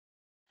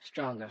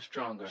Stronger,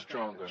 stronger,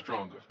 stronger,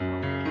 stronger.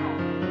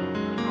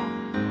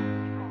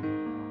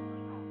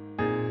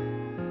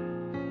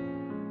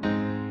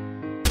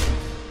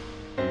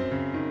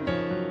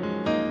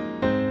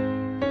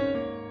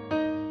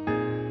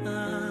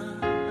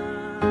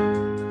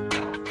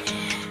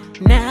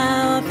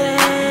 Now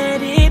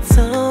that it's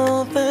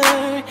over,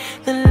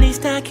 the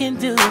least I can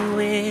do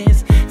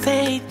is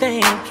say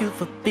thank you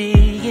for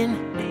being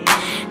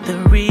the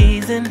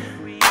reason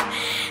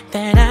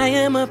that I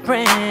am a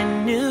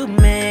brand new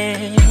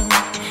man.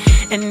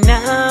 And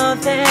now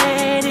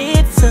that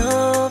it's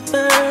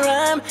over,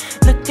 I'm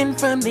looking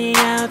from the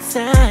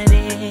outside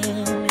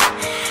in.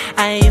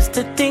 I used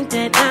to think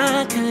that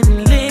I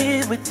couldn't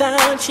live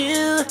without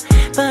you,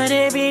 but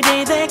every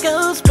day that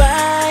goes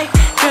by,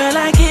 girl,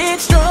 I get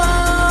stronger.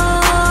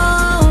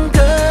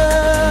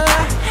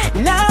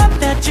 Now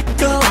that you're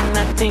gone,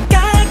 I think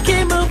I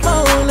can move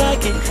on. I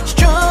get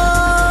stronger.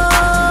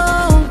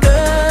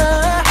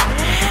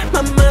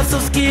 My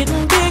muscles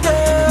getting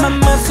bigger. My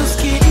muscles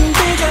getting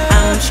bigger.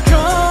 I'm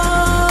stronger.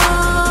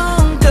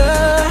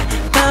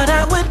 Thought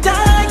I would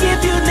die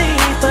if you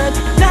leave, but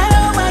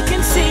now I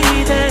can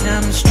see that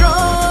I'm stronger.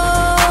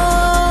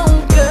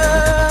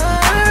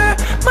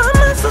 My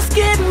muscles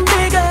getting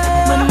bigger.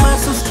 My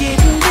muscles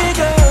getting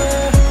bigger.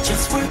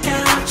 Just work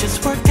out,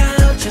 just work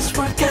out, just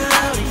work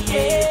out,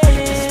 yeah.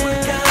 Just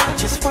work out,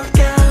 just work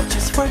out,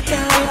 just work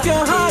out. If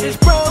your heart is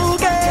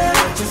broken,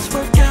 just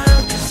work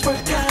out,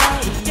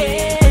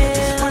 yeah.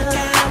 Just work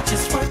out,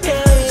 just work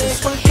out,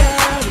 just work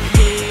out,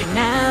 yeah.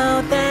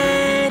 Now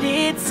that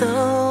it's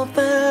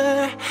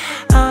over,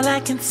 all I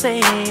can say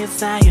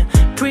is I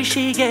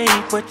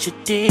appreciate what you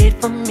did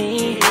for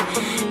me.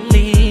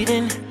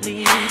 Leaving,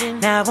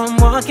 now I'm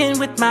walking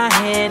with my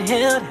head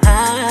held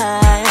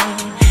high.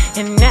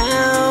 And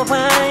now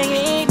I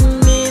ain't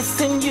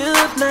missing you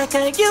like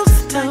I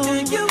used to,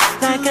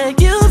 like I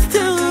used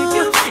to.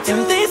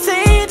 And they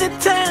say that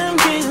time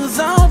heals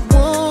all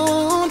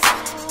wounds,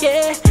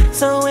 yeah.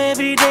 So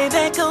every day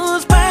that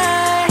goes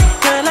by,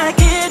 girl, I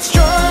get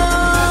stronger.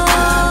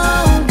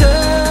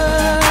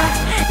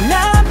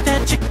 Now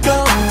that you're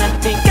gone, I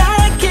think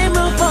I can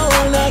move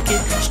on. I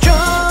get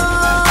stronger.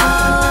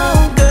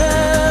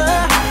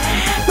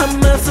 My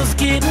muscles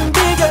getting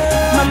bigger.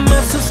 My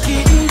muscles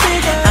getting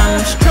bigger.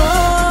 I'm stronger.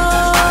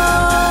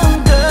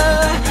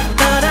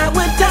 Thought I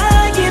would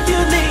die if you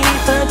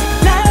leave, but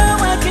now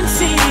I can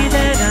see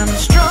that I'm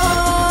stronger.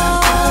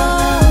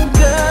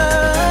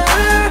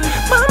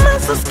 My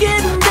muscles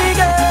getting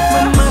bigger.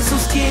 My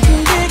muscles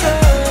getting bigger.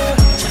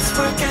 Just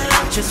work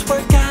out, just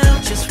work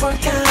out, just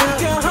work out.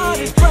 If your heart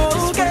is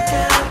broken,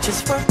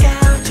 just work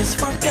out,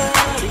 just work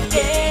out,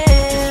 yeah.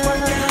 Just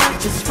work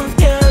out, just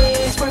work out,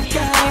 just work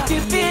out. If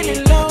you're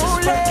feeling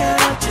lonely,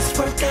 just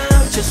work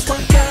out, just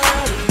work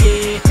out,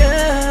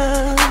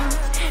 yeah.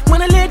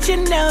 Wanna let you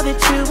know that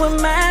you were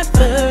my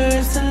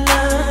first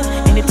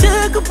love, and it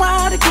took a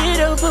while to get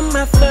over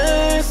my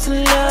first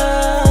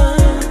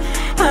love.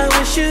 I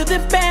wish you the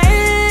best.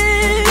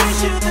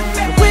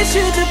 Wish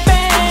you the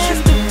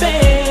best, the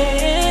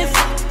best.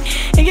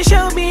 And you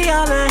showed me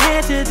all I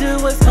had to do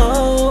was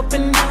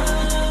open.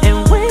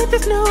 And with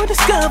this new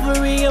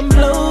discovery, I'm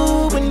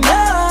blowing